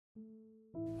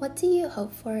What do you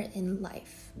hope for in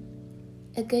life?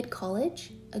 A good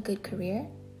college? A good career?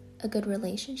 A good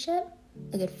relationship?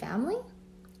 A good family?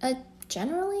 A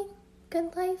generally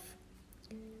good life?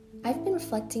 I've been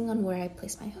reflecting on where I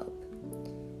place my hope.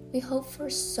 We hope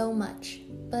for so much,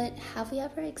 but have we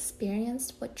ever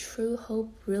experienced what true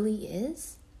hope really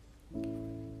is?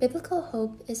 Biblical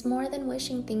hope is more than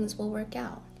wishing things will work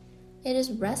out. It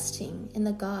is resting in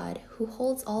the God who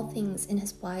holds all things in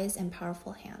his wise and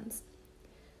powerful hands.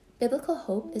 Biblical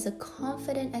hope is a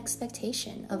confident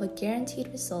expectation of a guaranteed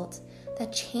result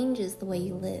that changes the way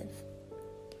you live.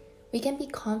 We can be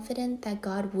confident that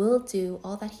God will do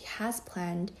all that he has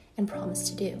planned and promised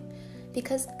to do.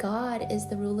 Because God is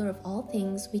the ruler of all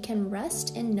things, we can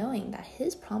rest in knowing that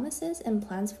his promises and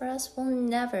plans for us will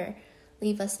never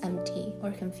leave us empty or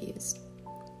confused.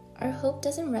 Our hope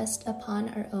doesn't rest upon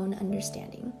our own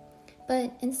understanding,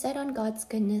 but instead on God's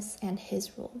goodness and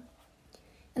his rule.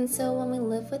 And so when we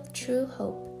live with true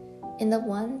hope in the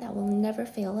one that will never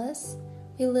fail us,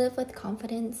 we live with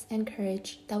confidence and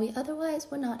courage that we otherwise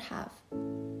would not have.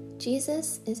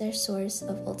 Jesus is our source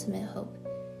of ultimate hope,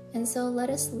 and so let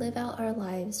us live out our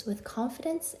lives with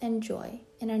confidence and joy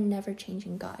in our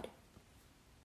never-changing God.